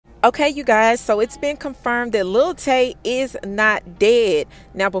Okay, you guys, so it's been confirmed that Lil Tay is not dead.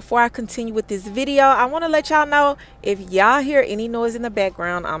 Now, before I continue with this video, I want to let y'all know, if y'all hear any noise in the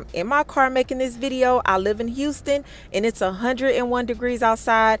background, I'm in my car making this video. I live in Houston and it's 101 degrees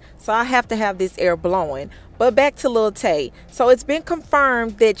outside, so I have to have this air blowing. But back to Lil Tay. So it's been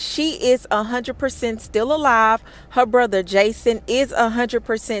confirmed that she is 100% still alive. Her brother Jason is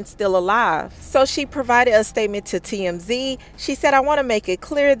 100% still alive. So she provided a statement to TMZ. She said, "I want to make it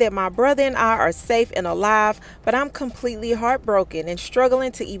clear that my brother and I are safe and alive, but I'm completely heartbroken and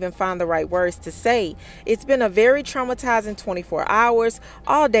struggling to even find the right words to say. It's been a very traumatizing 24 hours.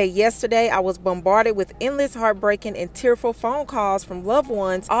 All day yesterday, I was bombarded with endless heartbreaking and tearful phone calls from loved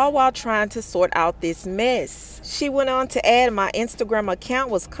ones, all while trying to sort out this mess." She went on to add, "My Instagram account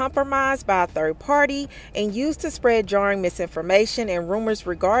was compromised by a third party and used to spread jarring misinformation and rumors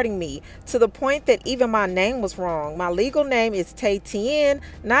regarding me, to the point that even my name was wrong. My legal name is Tay Tien,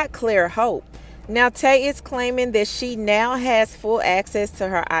 not Claire Hope." Now, Tay is claiming that she now has full access to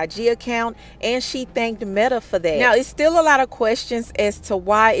her IG account, and she thanked Meta for that. Now, it's still a lot of questions as to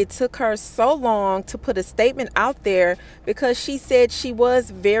why it took her so long to put a statement out there, because she said she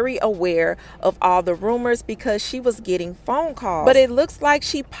was very aware of all the rumors because she was getting phone calls. But it looks like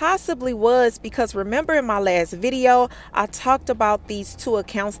she possibly was, because remember in my last video, I talked about these two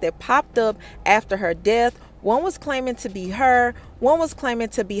accounts that popped up after her death. One was claiming to be her, one was claiming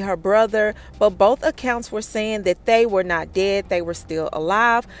to be her brother, but both accounts were saying that they were not dead, they were still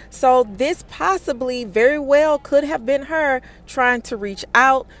alive. So this possibly very well could have been her trying to reach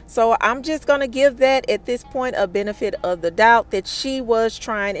out. So I'm just going to give that at this point a benefit of the doubt that she was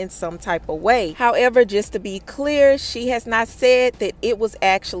trying in some type of way. However, just to be clear, she has not said that it was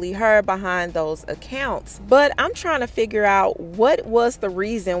actually her behind those accounts. But I'm trying to figure out what was the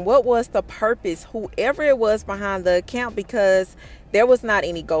reason, what was the purpose, whoever it was behind the account, because there was not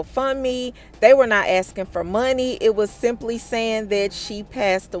any GoFundMe. They were not asking for money. It was simply saying that she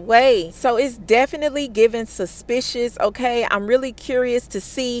passed away. So it's definitely giving suspicious. Okay, I'm really curious to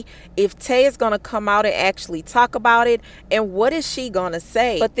see if Tay is going to come out and actually talk about it, and what is she going to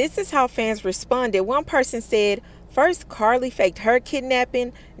say. But this is how fans responded. One person said, "First, Carly faked her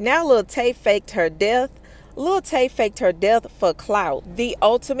kidnapping. Now Lil Tay faked her death. Lil Tay faked her death for clout. The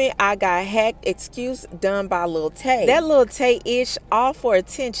ultimate I got hacked excuse done by Lil Tay. That Lil Tay-ish, all for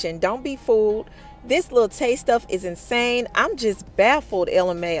attention. Don't be fooled. This Lil Tay stuff is insane. I'm just baffled,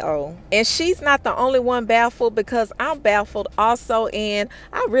 LMAO." And she's not the only one baffled, because I'm baffled also, and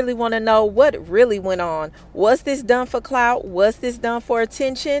I really want to know what really went on. Was this done for clout? Was this done for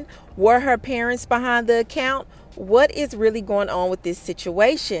attention? Were her parents behind the account? What is really going on with this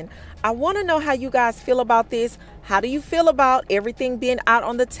situation? I want to know how you guys feel about this. How do you feel about everything being out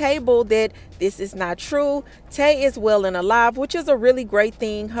on the table that this is not true? Tay is well and alive, which is a really great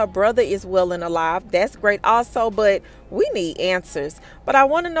thing. Her brother is well and alive. That's great also, but we need answers. But I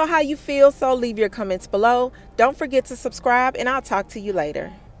want to know how you feel, so leave your comments below. Don't forget to subscribe, and I'll talk to you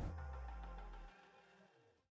later.